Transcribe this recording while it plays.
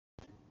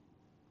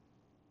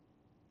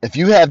If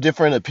you have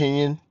different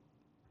opinion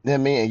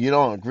than me and you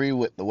don't agree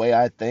with the way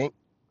I think,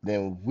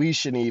 then we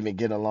shouldn't even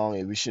get along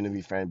and we shouldn't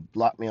be friends.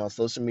 Block me on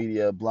social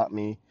media, block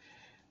me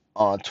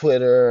on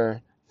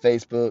Twitter,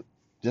 Facebook,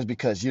 just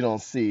because you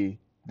don't see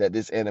that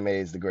this anime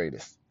is the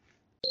greatest.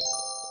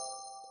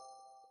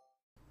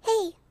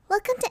 Hey,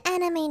 welcome to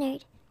Anime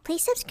Nerd.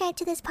 Please subscribe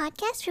to this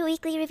podcast for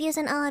weekly reviews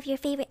on all of your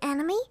favorite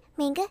anime,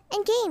 manga,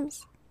 and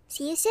games.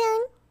 See you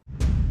soon!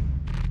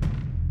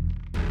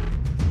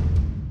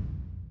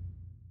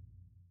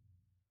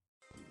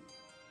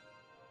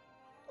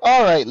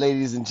 All right,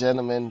 ladies and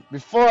gentlemen,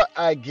 before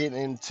I get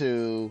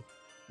into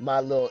my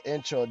little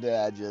intro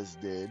that I just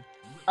did,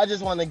 I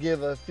just want to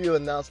give a few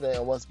announcements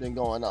on what's been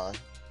going on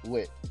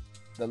with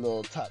the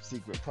little top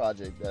secret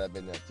project that I've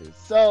been up to.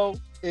 So,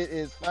 it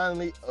is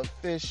finally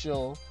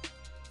official.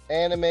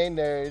 Anime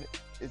Nerd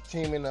is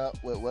teaming up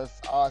with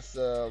What's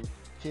Awesome,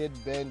 Kid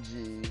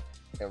Benji,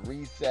 and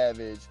Reed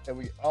Savage, and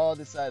we all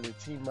decided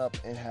to team up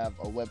and have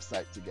a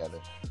website together.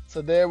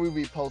 So there we'll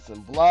be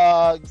posting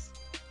blogs,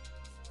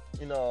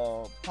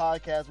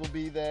 podcasts will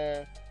be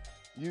there,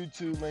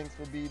 YouTube links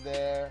will be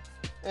there,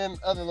 and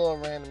other little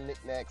random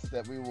knickknacks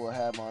that we will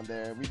have on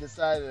there. We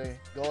decided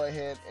to go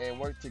ahead and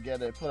work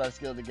together, put our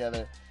skill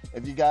together.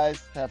 If you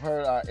guys have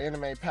heard our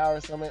Anime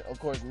Power Summit, of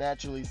course,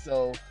 naturally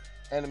so,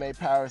 Anime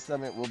Power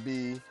Summit will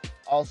be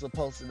also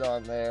posted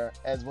on there,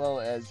 as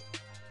well as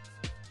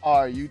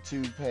our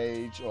YouTube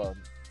page, or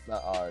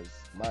not ours,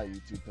 my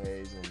YouTube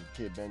page, and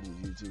Kid Benji's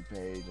YouTube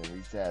page, and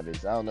Reed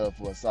Savage. I don't know if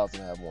we'll also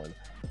have one.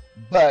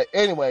 But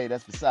anyway,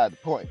 that's beside the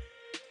point.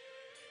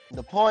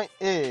 The point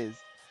is,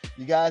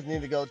 you guys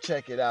need to go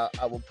check it out.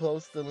 I will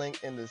post the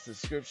link in the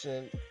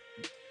description,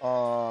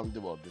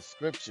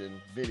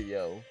 description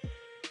video,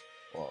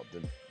 well,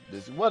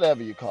 this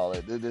whatever you call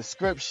it, the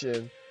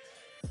description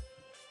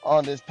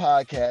on this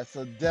podcast.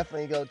 So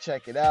definitely go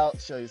check it out,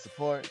 show your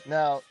support.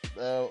 Now,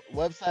 the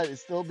website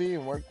is still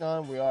being worked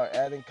on. We are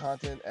adding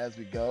content as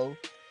we go.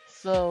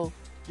 So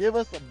give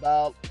us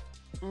about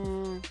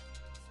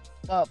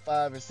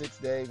 5 or 6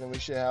 days, and we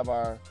should have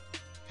a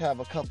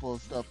couple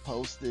of stuff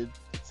posted.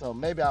 So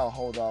maybe I'll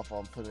hold off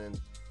on putting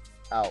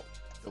out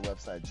the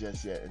website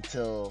just yet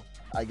until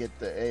I get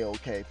the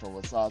A-OK from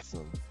What's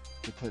Awesome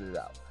to put it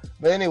out.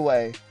 But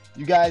anyway,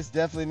 you guys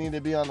definitely need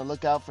to be on the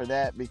lookout for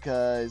that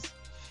because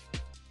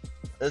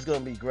it's gonna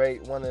be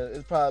great.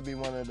 It's probably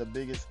one of the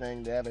biggest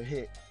things to ever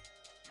hit.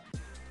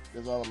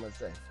 That's all I'm gonna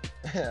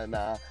say.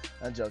 Nah,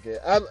 I'm joking.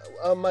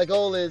 My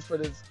goal is for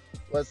this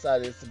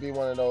website is to be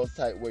one of those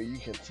type where you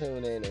can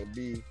tune in and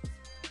be,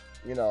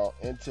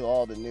 into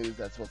all the news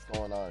that's what's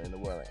going on in the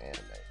world of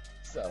anime.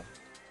 So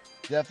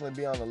definitely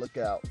be on the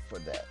lookout for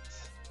that.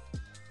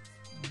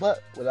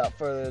 But without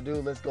further ado,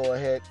 let's go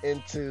ahead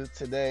into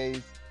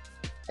today's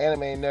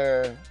anime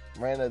nerd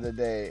rant of the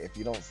day. If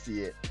you don't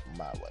see it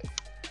my way,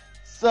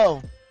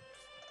 so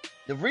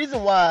the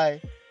reason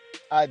why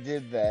I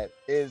did that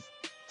is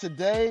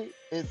today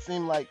it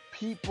seemed like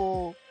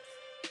people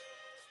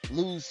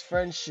lose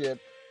friendship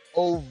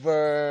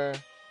over,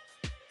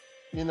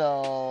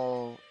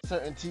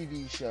 certain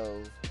TV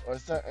shows or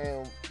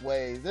certain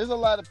ways. There's a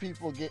lot of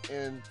people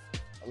getting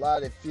a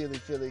lot of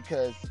feely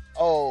because,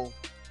 oh,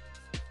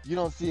 you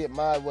don't see it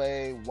my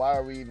way. Why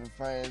are we even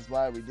friends?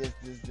 Why are we this,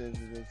 and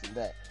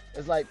that?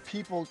 It's like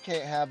people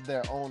can't have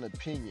their own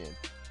opinion.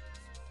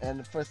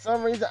 And for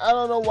some reason, I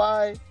don't know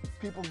why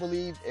people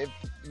believe if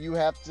you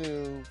have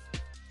to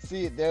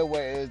see it their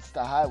way, it's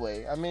the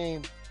highway. I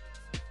mean,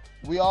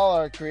 we all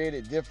are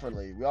created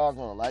differently. We all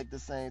gonna like the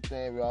same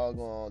thing. We all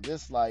gonna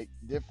dislike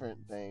different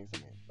things. I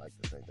mean, like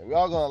the same thing. We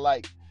all gonna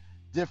like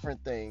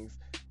different things.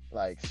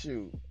 Like,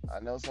 shoot, I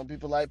know some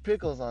people like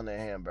pickles on their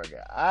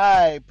hamburger.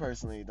 I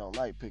personally don't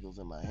like pickles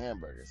in my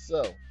hamburger,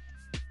 so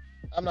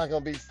I'm not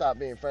gonna stop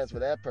being friends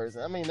with that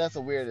person. I mean, that's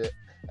a weird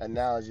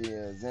analogy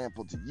and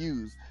example to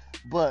use,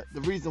 but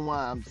the reason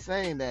why I'm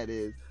saying that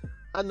is,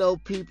 I know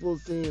people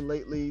seem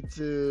lately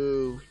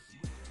to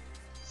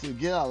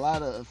get a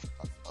lot of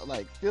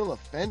like feel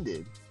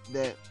offended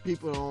that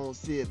people don't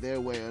see it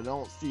their way or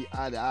don't see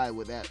eye to eye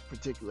with that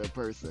particular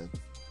person.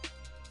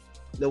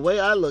 The way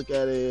I look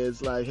at it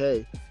is like,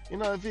 hey,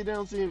 if you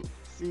don't see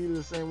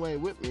the same way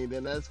with me,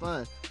 then that's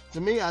fine.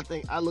 To me, I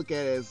think I look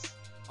at it as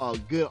a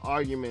good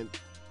argument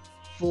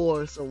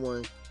for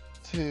someone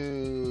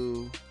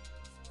to,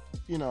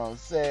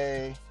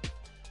 say,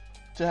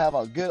 to have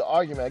a good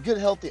argument, a good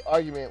healthy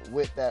argument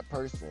with that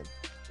person.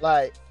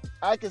 Like,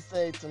 I could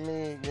say to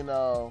me,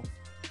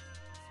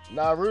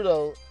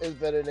 Naruto is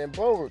better than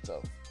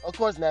Boruto. Of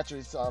course,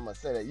 naturally, so I'm gonna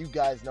say that. You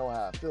guys know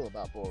how I feel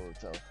about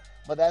Boruto,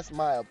 but that's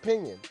my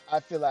opinion. I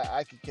feel like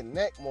I could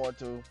connect more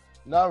to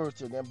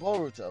Naruto than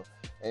Boruto.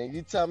 And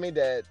you tell me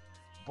that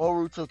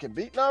Boruto can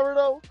beat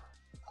Naruto?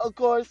 Of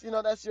course,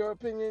 that's your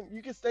opinion.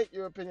 You can state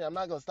your opinion. I'm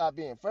not gonna stop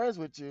being friends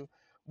with you.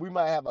 We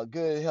might have a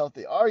good,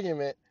 healthy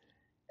argument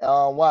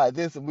on why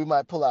this, and we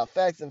might pull out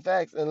facts, and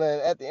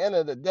then at the end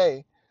of the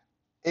day,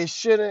 it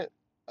shouldn't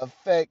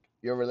affect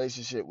your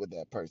relationship with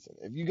that person.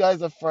 If you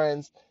guys are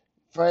friends,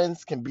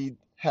 friends can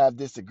have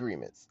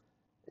disagreements.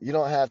 You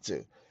don't have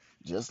to.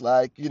 Just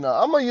like, I'm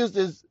gonna use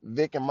this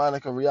Vic and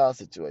Monica Rial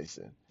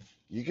situation.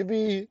 You could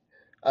be,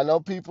 I know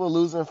people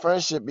losing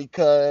friendship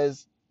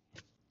because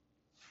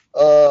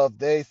of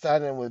they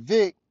signing with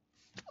Vic.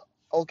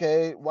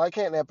 Okay, why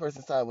can't that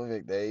person side with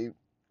Vic?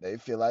 They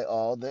feel like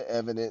all the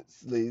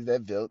evidence leads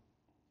that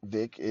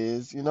Vic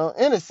is,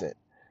 innocent.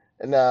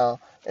 And now,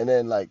 and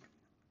then like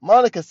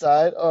Monica's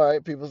side, all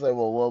right, people say,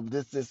 well,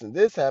 this, and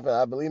this happened.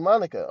 I believe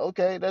Monica.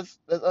 Okay, that's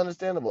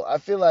understandable. I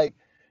feel like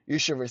you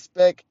should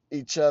respect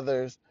each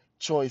other's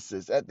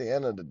choices at the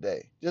end of the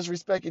day. Just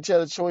respect each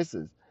other's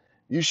choices.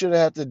 You shouldn't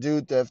have to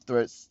do death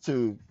threats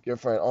to your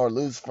friend or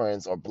lose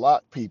friends or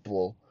block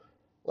people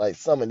like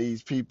some of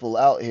these people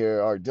out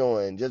here are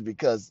doing just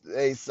because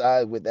they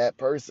side with that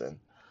person.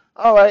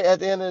 All right, at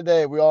the end of the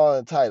day, we're all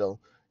entitled.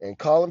 And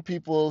calling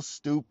people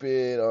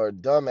stupid or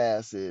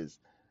dumbasses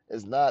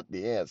is not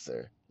the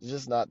answer. It's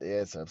just not the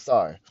answer. I'm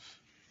sorry.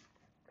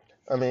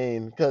 I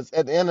mean, because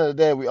at the end of the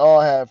day, we all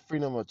have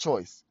freedom of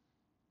choice.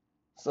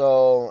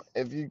 So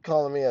if you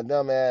calling me a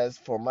dumbass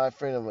for my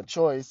freedom of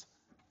choice,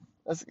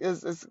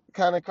 it's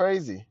kind of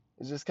crazy.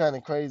 It's just kind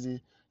of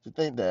crazy to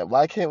think that.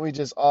 Why can't we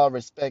just all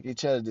respect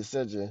each other's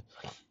decision?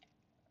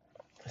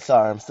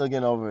 Sorry, I'm still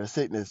getting over a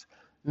sickness.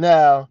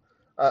 Now,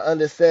 I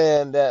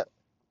understand that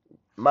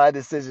my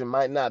decision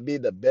might not be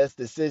the best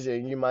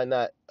decision. You might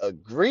not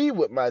agree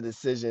with my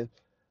decision,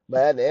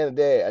 but at the end of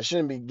the day, I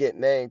shouldn't be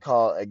getting name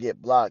called or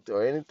get blocked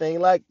or anything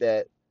like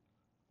that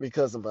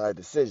because of my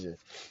decision.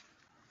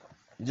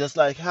 Just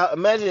like how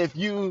imagine if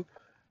you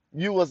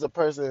was a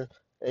person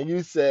and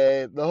you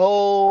said the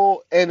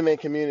whole anime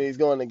community is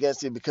going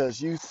against you because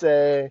you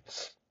say,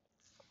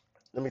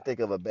 let me think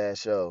of a bad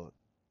show.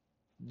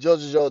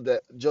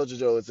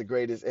 JoJo is the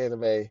greatest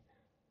anime.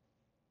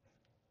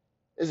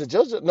 Is it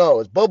JoJo? No,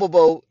 it's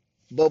Bobobo.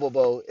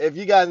 Bobobo. If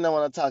you guys know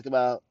what I'm talking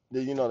about,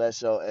 then you know that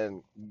show.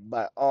 And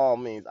by all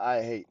means,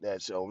 I hate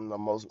that show. It's the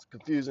most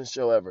confusing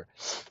show ever.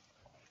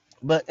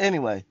 But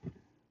anyway,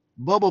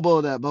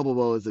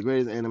 Bobobo is the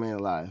greatest anime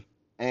alive.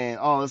 And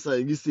all of a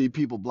sudden, you see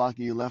people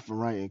blocking you left and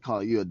right and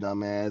call you a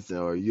dumbass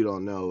or you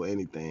don't know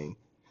anything.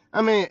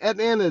 I mean, at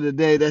the end of the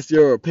day, that's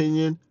your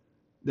opinion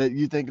that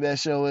you think that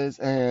show is,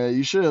 and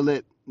you should have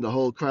let the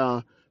whole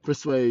crowd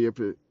persuade your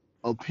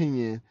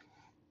opinion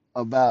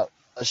about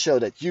a show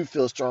that you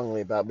feel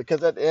strongly about.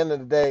 Because at the end of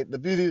the day, the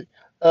beauty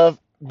of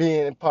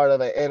being part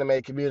of an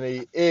anime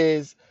community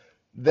is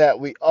that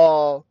we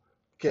all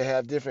can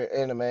have different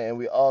anime and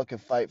we all can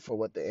fight for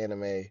what the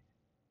anime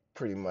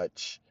pretty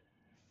much,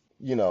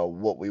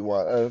 what we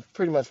want.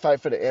 Pretty much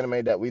fight for the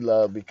anime that we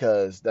love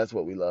because that's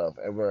what we love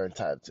and we're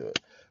entitled to it.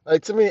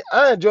 Like to me,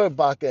 I enjoy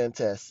Baka and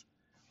Test.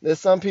 There's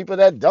some people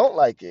that don't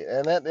like it,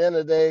 and at the end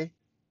of the day,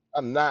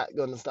 I'm not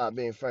going to stop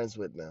being friends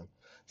with them.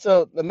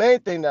 So the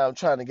main thing that I'm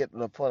trying to get to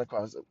the point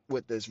across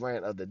with this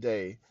rant of the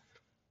day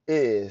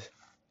is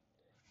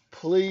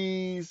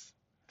please,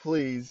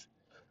 please,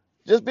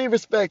 just be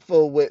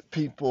respectful with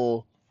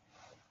people,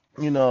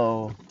 you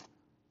know,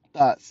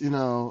 thoughts,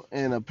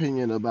 and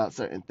opinion about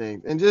certain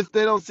things. And just if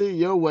they don't see it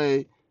your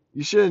way,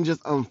 you shouldn't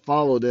just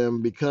unfollow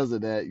them because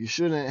of that. You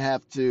shouldn't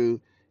have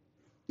to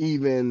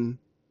even,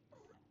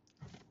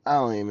 I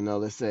don't even know,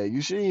 let's say,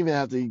 you shouldn't even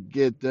have to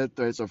get death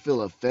threats or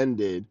feel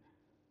offended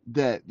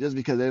that just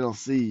because they don't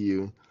see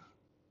you,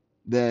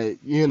 that,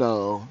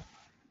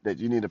 that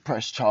you need to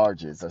press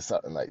charges or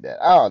something like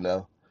that. I don't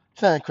know.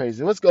 It's kind of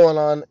crazy. What's going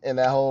on in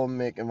that whole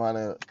Mick and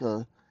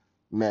Monica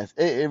mess?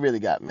 It really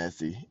got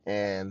messy.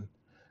 And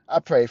I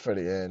pray for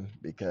the end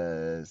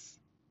because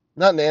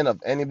not the end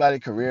of anybody's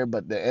career,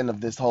 but the end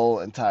of this whole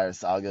entire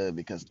saga.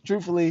 Because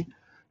truthfully,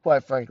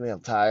 quite frankly,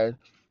 I'm tired.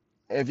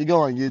 If you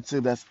go on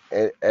YouTube, that's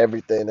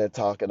everything they're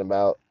talking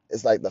about.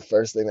 It's like the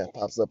first thing that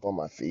pops up on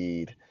my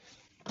feed.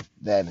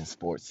 That and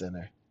Sports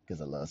Center because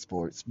I love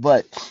sports.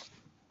 But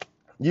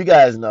you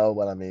guys know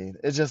what I mean.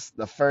 It's just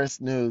the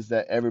first news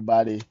that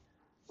everybody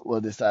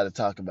will decide to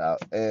talk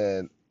about.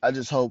 And I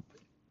just hope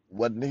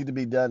what need to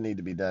be done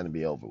and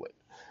be over with.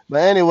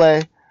 But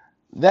anyway,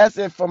 that's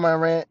it for my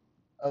rant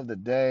of the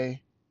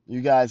day.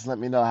 You guys let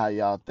me know how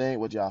y'all think,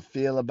 what y'all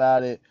feel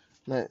about it.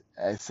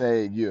 I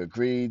say you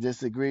agree,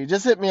 disagree.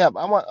 Just hit me up.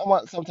 I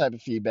want some type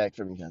of feedback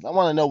from you guys. I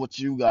want to know what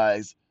you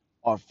guys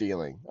are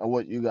feeling or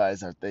what you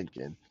guys are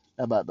thinking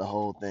about the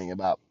whole thing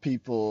about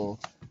people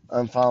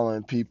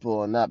unfollowing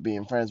people and not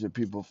being friends with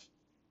people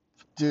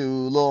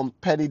due little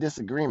petty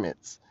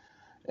disagreements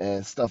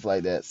and stuff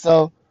like that.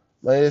 So,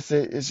 like I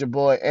said, it's your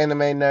boy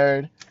Anime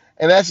Nerd.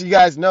 And as you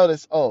guys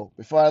notice,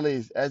 before I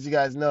leave, as you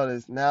guys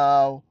notice,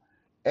 now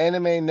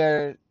Anime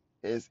Nerd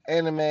is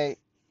Anime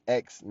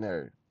X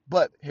Nerd.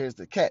 But here's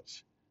the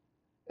catch.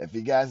 If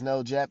you guys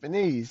know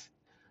Japanese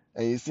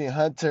and you see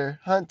Hunter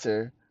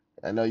Hunter,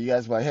 I know you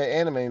guys are like, hey,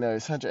 Anime Nerd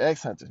is Hunter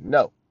X Hunter.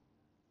 No,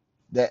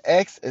 the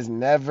X is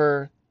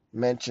never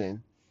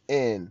mentioned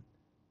in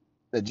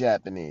the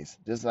Japanese.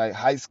 Just like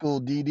High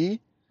School DD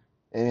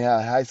and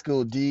how High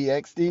School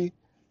DxD,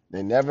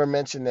 they never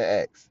mention the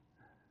X.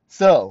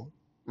 So,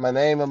 my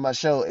name of my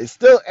show is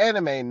still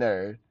Anime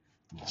Nerd,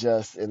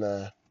 just in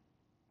a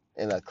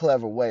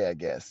clever way, I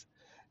guess.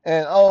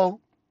 And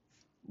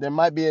there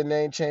might be a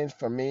name change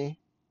for me,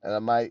 and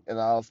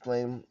I'll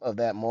explain of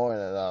that more in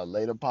a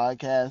later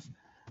podcast.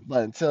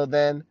 But until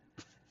then,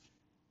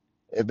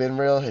 it's been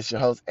real. It's your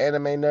host,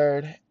 Anime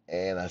Nerd,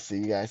 and I'll see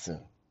you guys soon.